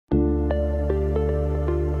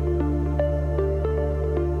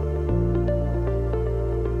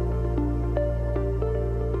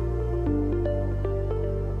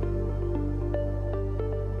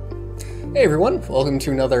Hey everyone, welcome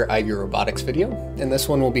to another iVue Robotics video. In this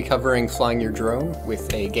one we'll be covering flying your drone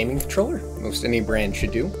with a gaming controller, most any brand should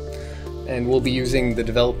do. And we'll be using the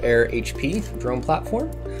Develop Air HP drone platform.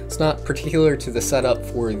 It's not particular to the setup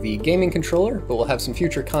for the gaming controller, but we'll have some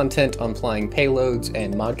future content on flying payloads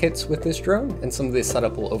and mod kits with this drone, and some of the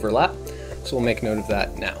setup will overlap, so we'll make note of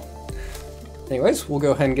that now. Anyways, we'll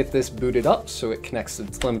go ahead and get this booted up so it connects to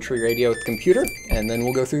the telemetry radio with the computer, and then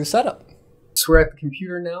we'll go through the setup. So we're at the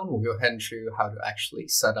computer now, and we'll go ahead and show you how to actually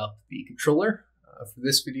set up the controller. For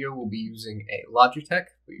this video, we'll be using a Logitech,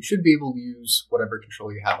 but you should be able to use whatever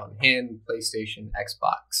controller you have on hand, PlayStation,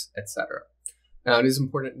 Xbox, etc. Now, it is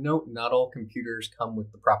important to note, not all computers come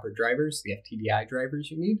with the proper drivers, the FTDI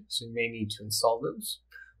drivers you need, so you may need to install those.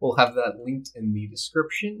 We'll have that linked in the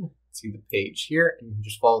description. See the page here, and you can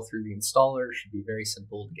just follow through the installer. It should be very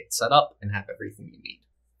simple to get set up and have everything you need.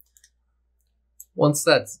 Once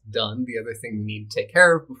that's done, the other thing we need to take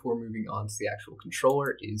care of before moving on to the actual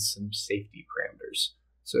controller is some safety parameters.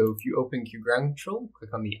 So if you open QGroundControl,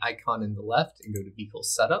 click on the icon in the left and go to Vehicle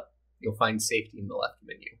Setup, you'll find Safety in the left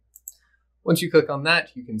menu. Once you click on that,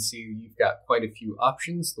 you can see you've got quite a few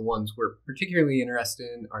options. The ones we're particularly interested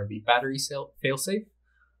in are the battery failsafe.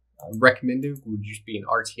 Recommended would just be an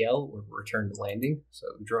RTL or return to landing. So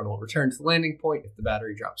the drone will return to the landing point if the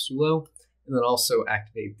battery drops too low. And then also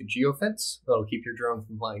activate the geofence. That'll keep your drone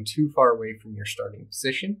from flying too far away from your starting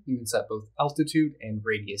position. You can set both altitude and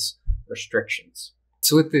radius restrictions.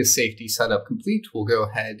 So with this safety setup complete, we'll go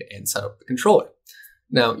ahead and set up the controller.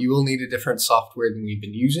 Now, you will need a different software than we've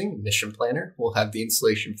been using, Mission Planner. We'll have the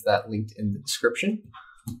installation for that linked in the description.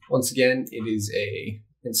 Once again, it is a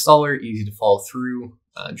installer, easy to follow through.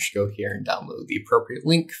 Just go here and download the appropriate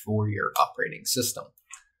link for your operating system.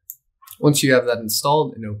 Once you have that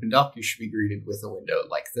installed and opened up, you should be greeted with a window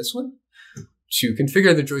like this one. To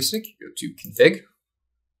configure the joystick, you go to Config,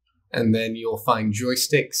 and then you'll find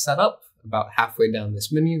Joystick Setup about halfway down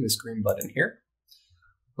this menu, this green button here.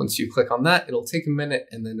 Once you click on that, it'll take a minute,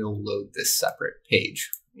 and then it'll load this separate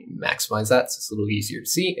page. Maximize that so it's a little easier to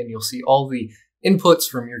see, and you'll see all the inputs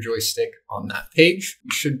from your joystick on that page.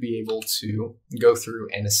 You should be able to go through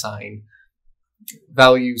and assign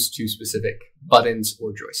values to specific buttons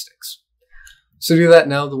or joysticks. So to do that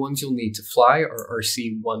now, the ones you'll need to fly are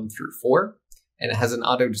RC 1 through 4, and it has an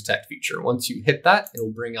auto detect feature. Once you hit that,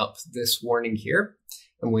 it'll bring up this warning here.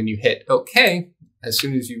 And when you hit OK, as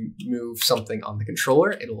soon as you move something on the controller,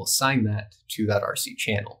 it'll assign that to that RC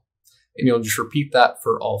channel. And you'll just repeat that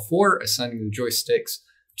for all 4, assigning the joysticks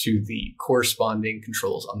to the corresponding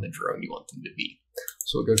controls on the drone you want them to be.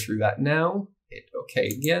 So we'll go through that now, hit OK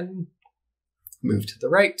again, move to the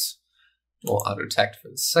right. We'll auto detect for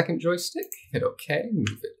the second joystick, hit OK,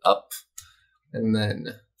 move it up, and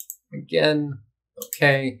then again,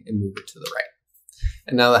 OK, and move it to the right.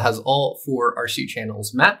 And now that has all 4 RC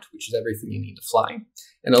channels mapped, which is everything you need to fly.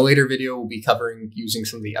 In a later video, we'll be covering using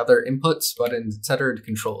some of the other inputs, buttons, etc. to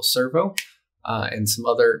control a servo, and some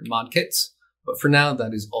other mod kits. But for now,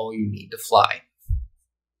 that is all you need to fly.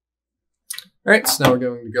 All right, so now we're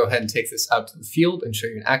going to go ahead and take this out to the field and show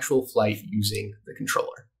you an actual flight using the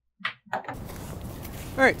controller.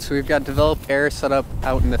 Alright, so we've got Develop Air set up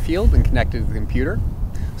out in the field and connected to the computer.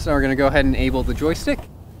 So now we're going to go ahead and enable the joystick.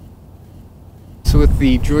 So with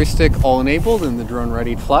the joystick all enabled and the drone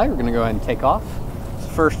ready to fly, we're going to go ahead and take off. So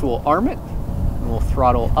first we'll arm it, and we'll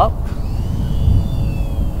throttle up.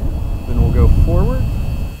 Then we'll go forward,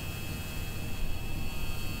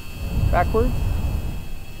 backward,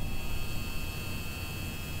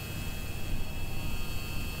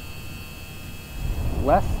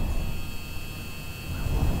 left,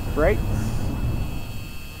 right.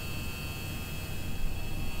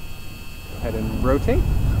 Go ahead and rotate.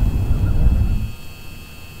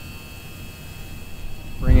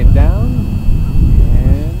 Bring it down.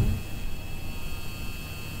 And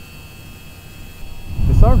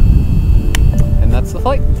disarm. And that's the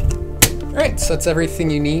flight. Alright, so that's everything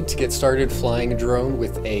you need to get started flying a drone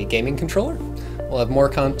with a gaming controller. We'll have more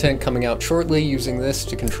content coming out shortly using this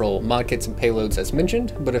to control mod kits and payloads as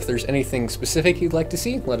mentioned, but if there's anything specific you'd like to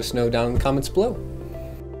see, let us know down in the comments below.